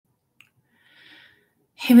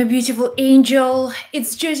Hey, my beautiful angel.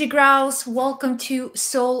 It's Josie Grouse. Welcome to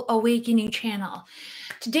Soul Awakening channel.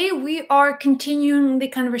 Today we are continuing the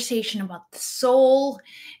conversation about the soul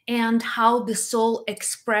and how the soul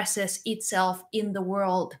expresses itself in the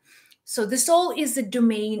world. So the soul is the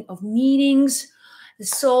domain of meanings. The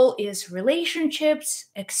soul is relationships,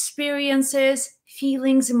 experiences,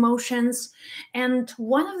 feelings, emotions. And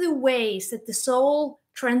one of the ways that the soul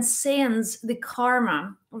transcends the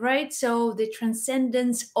karma, right? So the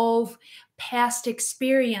transcendence of past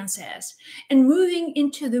experiences and moving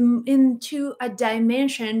into a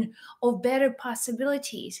dimension of better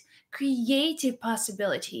possibilities, creative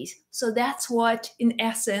possibilities. So that's what, in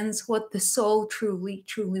essence, what the soul truly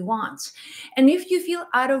wants. And if you feel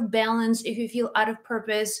out of balance, if you feel out of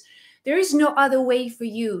purpose, there is no other way for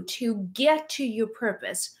you to get to your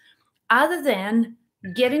purpose other than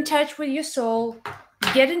get in touch with your soul,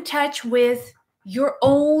 get in touch with your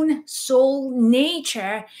own soul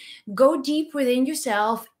nature, go deep within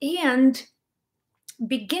yourself, and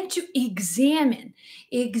begin to examine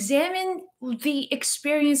the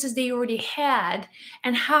experiences they already had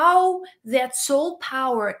and how that soul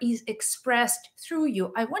power is expressed through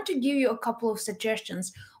you. I want to give you a couple of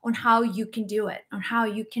suggestions on how you can do it, on how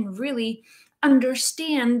you can really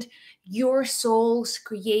understand your soul's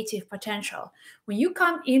creative potential. When you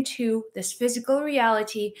come into this physical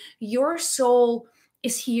reality, your soul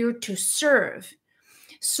is here to serve.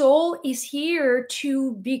 Soul is here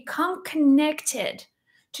to become connected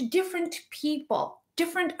to different people,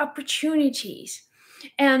 different opportunities.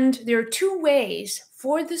 And there are two ways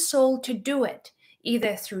for the soul to do it,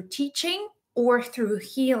 either through teaching or through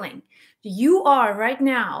healing. You are right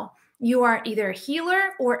now, you are either a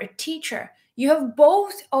healer or a teacher. You have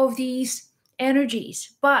both of these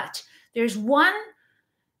energies, but there's one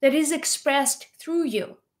that is expressed through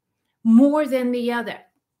you more than the other.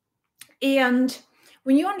 And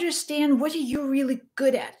when you understand what are you really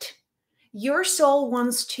good at, your soul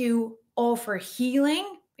wants to offer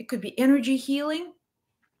healing. It could be energy healing.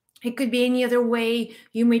 It could be any other way.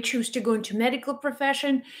 You may choose to go into medical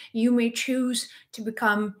profession. You may choose to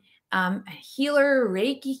become a healer,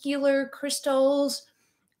 Reiki healer, crystals,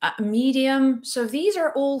 a medium. So these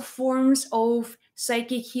are all forms of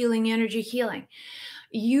psychic healing, energy healing.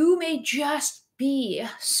 You may just be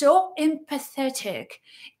so empathetic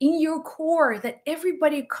in your core that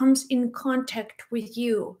everybody comes in contact with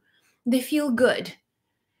you, they feel good,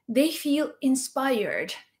 they feel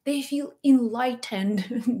inspired, they feel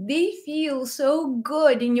enlightened, they feel so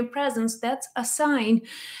good in your presence. That's a sign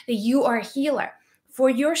that you are a healer. For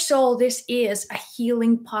your soul, this is a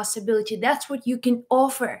healing possibility. That's what you can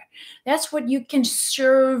offer. That's what you can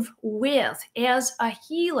serve with as a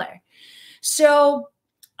healer. So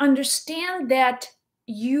understand that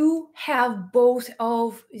you have both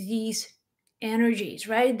of these energies,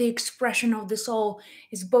 right? The expression of the soul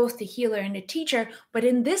is both the healer and the teacher. But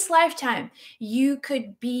in this lifetime, you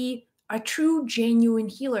could be a true, genuine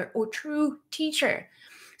healer or true teacher.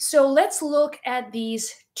 So let's look at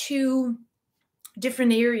these two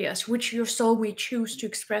different areas which your soul may choose to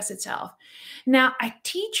express itself. Now, a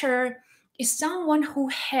teacher is someone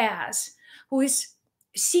who is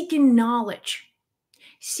seeking knowledge,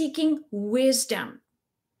 seeking wisdom.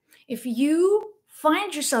 If you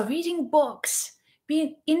find yourself reading books,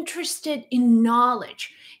 being interested in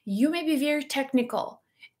knowledge, you may be very technical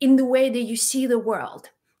in the way that you see the world.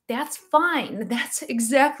 That's fine. That's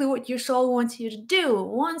exactly what your soul wants you to do. It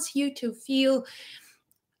wants you to feel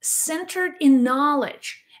centered in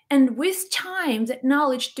knowledge. And with time, that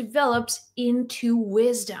knowledge develops into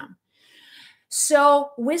wisdom. So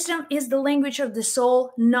wisdom is the language of the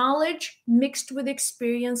soul. Knowledge mixed with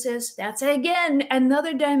experiences. That's again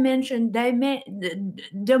another domain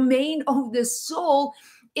of the soul.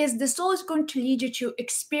 Is the soul is going to lead you to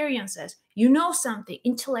experiences. You know something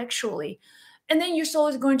intellectually. And then your soul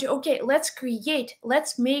is going to, okay, let's create,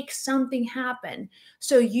 let's make something happen.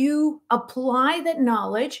 So you apply that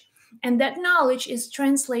knowledge, and that knowledge is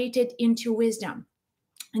translated into wisdom.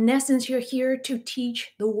 In essence, you're here to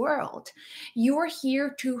teach the world. You're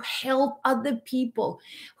here to help other people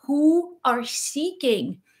who are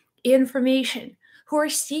seeking information, who are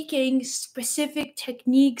seeking specific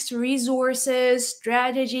techniques, resources,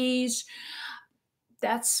 strategies.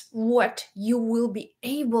 That's what you will be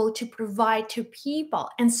able to provide to people.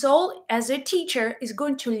 And soul, as a teacher, is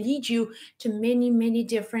going to lead you to many, many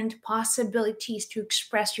different possibilities to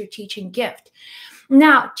express your teaching gift.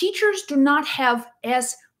 Now, teachers do not have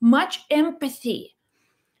as much empathy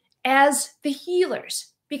as the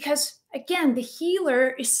healers because, again, the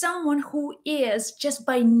healer is someone who is just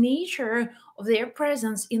by nature of their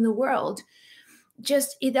presence in the world,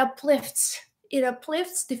 just it uplifts, it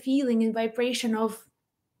uplifts the feeling and vibration of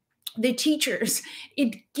the teachers.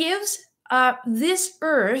 It gives this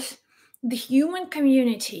earth, the human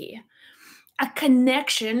community, a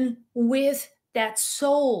connection with that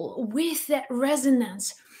soul, with that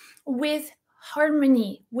resonance, with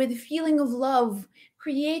harmony, with feeling of love,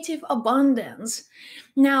 creative abundance.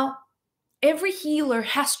 Now, every healer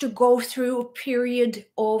has to go through a period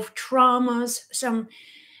of traumas, some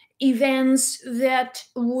events that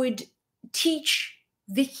would teach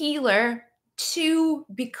the healer to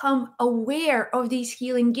become aware of these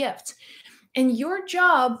healing gifts. And your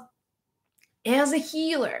job as a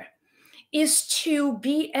healer is to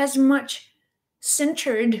be as much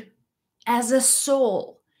centered as a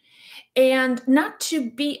soul and not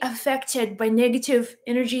to be affected by negative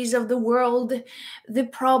energies of the world, the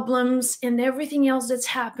problems, and everything else that's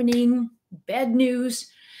happening, bad news.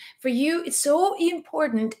 For you, it's so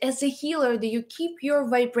important as a healer that you keep your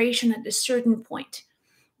vibration at a certain point,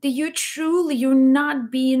 that you're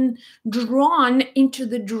not being drawn into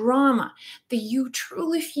the drama, that you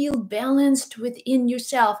truly feel balanced within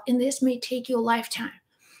yourself. And this may take you a lifetime.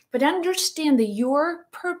 But understand that your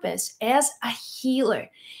purpose as a healer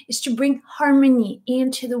is to bring harmony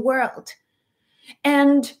into the world.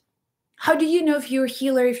 And how do you know if you're a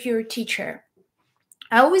healer, if you're a teacher?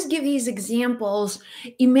 I always give these examples.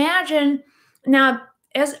 Imagine now,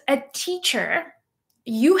 as a teacher,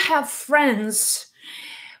 you have friends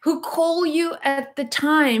who call you at the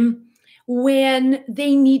time when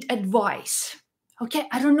they need advice. Okay,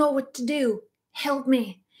 I don't know what to do. Help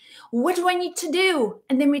me. What do I need to do?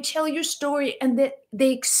 And they may tell your story, and they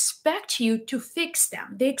expect you to fix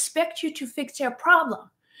them. They expect you to fix their problem.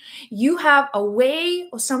 You have a way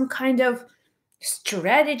or some kind of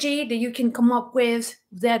strategy that you can come up with.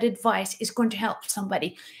 That advice is going to help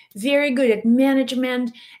somebody. Very good at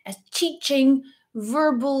management, at teaching,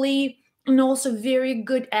 verbally, and also very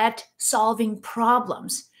good at solving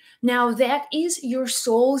problems. Now, that is your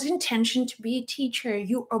soul's intention to be a teacher.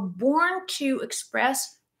 You are born to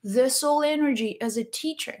express the soul energy as a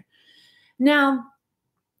teacher. Now,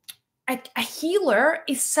 a healer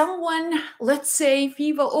is someone, let's say,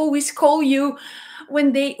 people always call you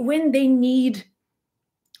when they need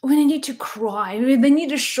to cry, when they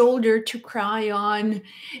need a shoulder to cry on,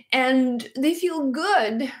 and they feel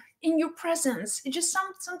good in your presence. It's just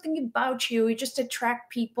something about you. It just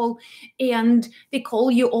attract people, and they call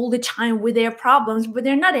you all the time with their problems, but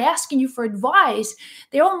they're not asking you for advice.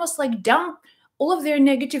 They almost like dump all of their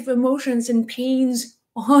negative emotions and pains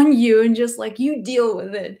on you and just like, you deal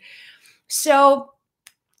with it. So,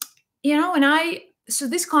 so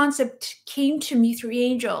this concept came to me through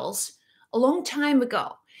angels a long time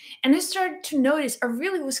ago. And I started to notice, I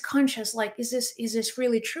really was conscious, like, is this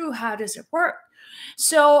really true? How does it work?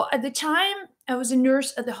 So at the time, I was a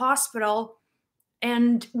nurse at the hospital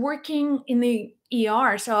and working in the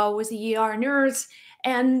ER. So I was the ER nurse,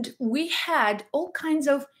 and we had all kinds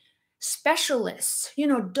of specialists,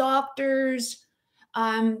 doctors,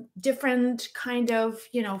 different kind of,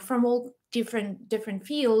 from all different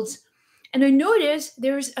fields. And I noticed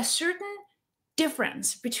there's a certain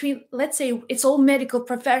difference between, let's say, it's all medical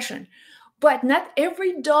profession, but not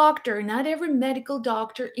every doctor, not every medical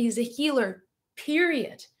doctor is a healer,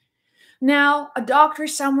 period. Now, a doctor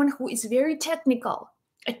is someone who is very technical.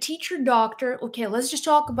 A teacher doctor, okay, let's just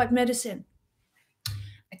talk about medicine.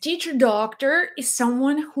 A teacher doctor is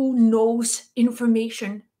someone who knows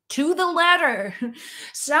information to the letter.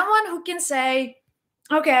 Someone who can say,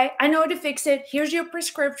 okay, I know how to fix it. Here's your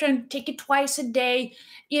prescription. Take it twice a day.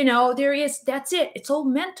 That's it. It's all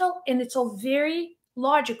mental and it's all very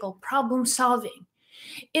logical, problem solving.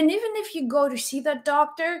 And even if you go to see that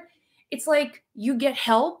doctor, it's like you get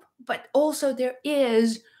help, but also there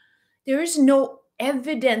is no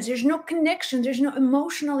evidence, there's no connection, there's no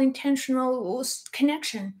emotional, intentional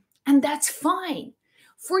connection. And that's fine.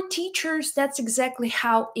 For teachers, that's exactly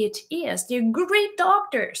how it is. They're great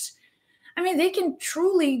doctors. I mean, they can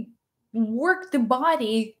truly work the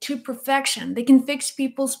body to perfection. They can fix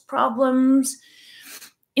people's problems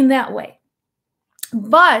in that way.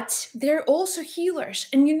 But they're also healers.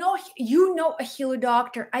 And you know a healer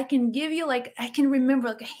doctor. I can remember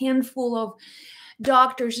like a handful of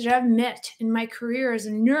doctors that I've met in my career as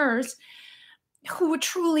a nurse who were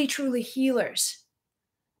truly, truly healers.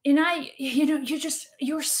 And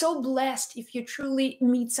you're so blessed if you truly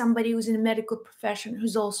meet somebody who's in a medical profession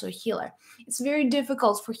who's also a healer. It's very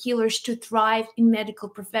difficult for healers to thrive in medical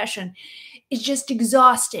profession. It's just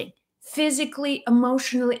exhausting, physically,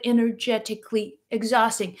 emotionally, energetically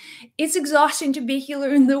exhausting. It's exhausting to be a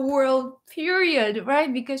healer in the world, period,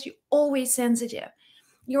 right? Because you're always sensitive.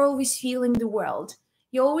 You're always feeling the world.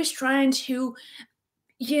 You're always trying to,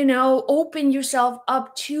 open yourself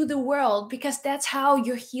up to the world, because that's how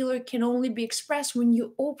your healer can only be expressed, when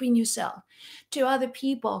you open yourself to other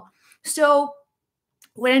people. So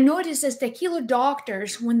what I noticed is that healer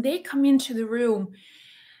doctors, when they come into the room,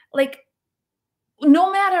 like,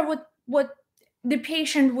 no matter what the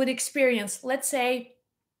patient would experience, let's say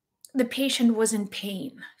the patient was in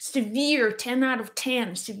pain, severe 10 out of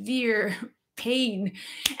 10, severe pain,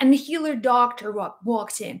 and the healer doctor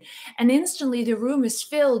walks in, and instantly the room is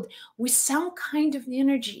filled with some kind of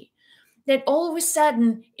energy that all of a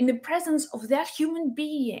sudden, in the presence of that human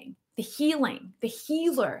being, the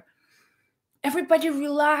healer, everybody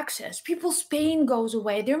relaxes. People's pain goes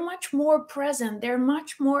away. They're much more present. They're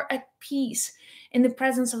much more at peace in the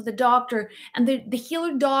presence of the doctor. And the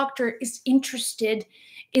healer doctor is interested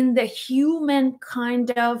in the human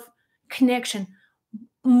kind of connection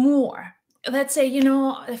more. Let's say,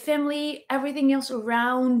 the family, everything else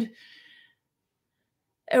around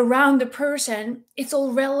the person, it's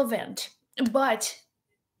all relevant. But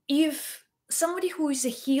if somebody who is a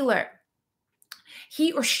healer,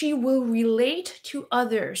 he or she will relate to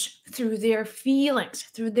others through their feelings,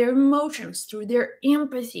 through their emotions, through their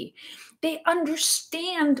empathy. They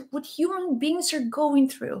understand what human beings are going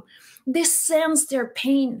through. They sense their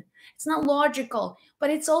pain. It's not logical, but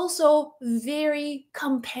it's also very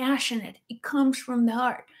compassionate. It comes from the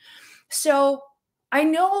heart. So I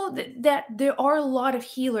know that there are a lot of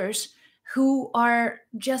healers who are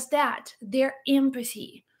just that. Their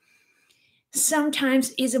empathy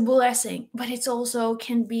sometimes is a blessing, but it's also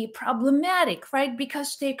can be problematic, right?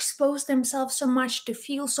 Because they expose themselves so much to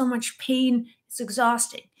feel so much pain, it's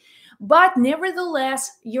exhausting. But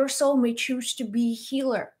nevertheless, your soul may choose to be a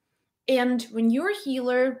healer. And when you're a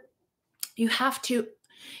healer, you have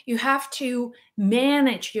to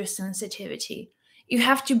manage your sensitivity. You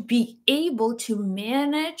have to be able to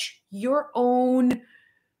manage your own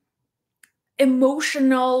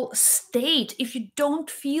emotional state. If you don't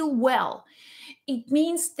feel well, it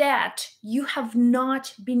means that you have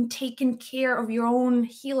not been taken care of your own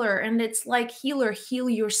healer. And it's like, healer, heal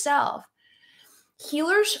yourself.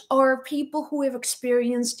 Healers are people who have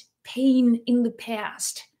experienced pain in the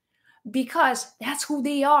past, because that's who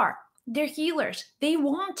they are. They're healers. They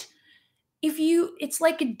want, it's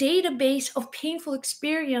like a database of painful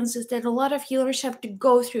experiences that a lot of healers have to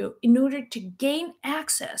go through in order to gain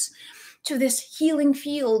access to this healing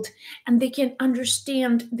field, and they can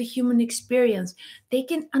understand the human experience. They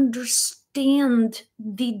can understand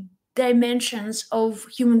the dimensions of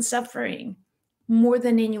human suffering more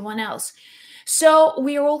than anyone else. So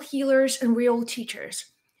we are all healers and we're all teachers.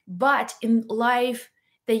 But in life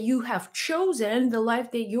that you have chosen, the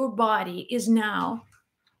life that your body is now,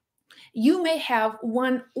 you may have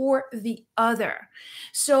one or the other.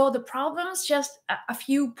 So the problem is just a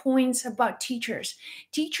few points about teachers.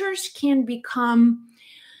 Teachers can become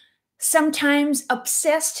sometimes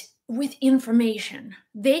obsessed with information.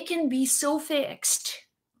 They can be so fixed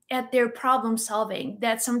at their problem solving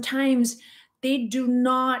that sometimes they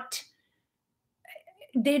don't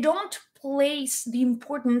place the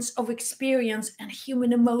importance of experience and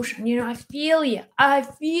human emotion. I feel you.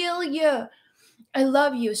 I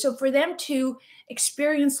love you. So for them to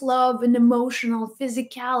experience love and emotional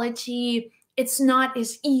physicality, it's not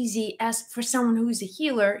as easy as for someone who's a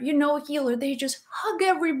healer. A healer, they just hug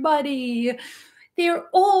everybody. They're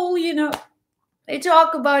all, they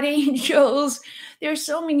talk about angels. There's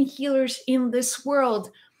so many healers in this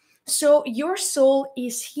world. So your soul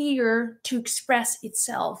is here to express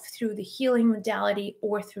itself through the healing modality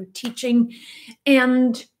or through teaching,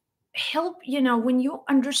 and help, when you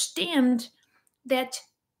understand that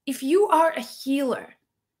if you are a healer,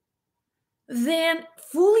 then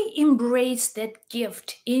fully embrace that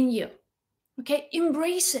gift in you. Okay,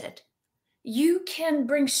 embrace it. You can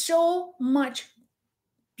bring so much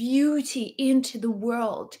beauty into the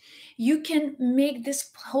world. You can make this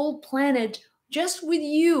whole planet, just with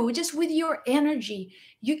you, just with your energy,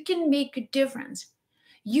 you can make a difference.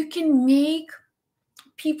 You can make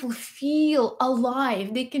people feel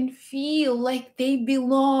alive. They can feel like they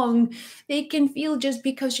belong. They can feel, just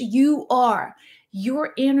because you are,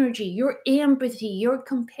 your energy, your empathy, your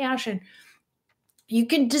compassion, you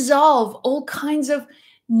can dissolve all kinds of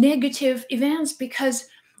negative events, because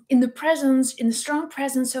in the strong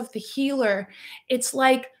presence of the healer, it's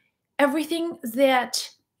like everything that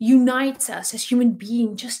unites us as human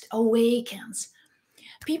beings just awakens.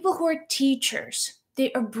 People who are teachers,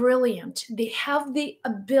 they are brilliant. They have the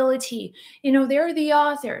ability, they're the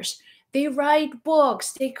authors. They write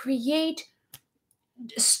books. They create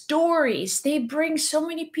stories. They bring so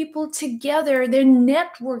many people together. They're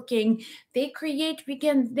networking. They create,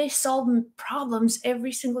 they solve problems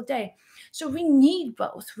every single day. So we need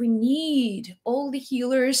both. We need all the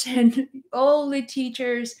healers and all the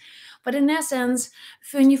teachers. But in essence,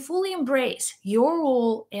 when you fully embrace your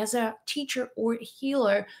role as a teacher or a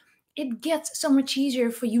healer, it gets so much easier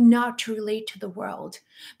for you not to relate to the world,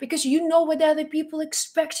 because you know what other people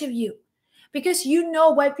expect of you, because you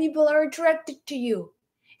know why people are attracted to you.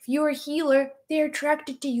 If you're a healer, they're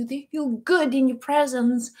attracted to you. They feel good in your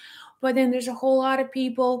presence. But then there's a whole lot of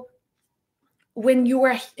people, when you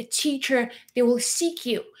are a teacher, they will seek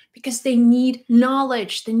you because they need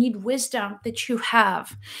knowledge, they need wisdom that you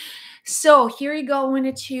have. So here you go. I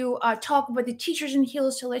wanted to talk about the teachers and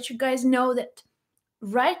healers to let you guys know that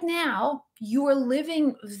right now you are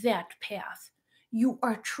living that path. You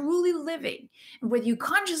are truly living, whether you're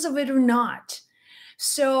conscious of it or not.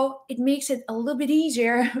 So it makes it a little bit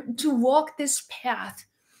easier to walk this path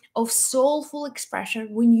of soulful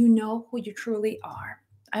expression when you know who you truly are.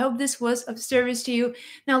 I hope this was of service to you.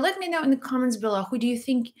 Now, let me know in the comments below, who do you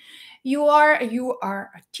think you are? You are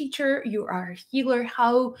a teacher, you are a healer.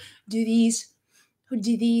 Who do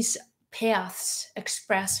these paths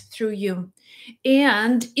express through you?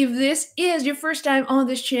 And if this is your first time on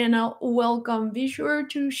this channel, welcome. Be sure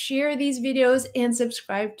to share these videos and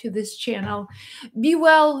subscribe to this channel. Be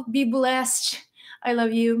well, be blessed. I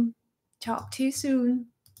love you. Talk to you soon.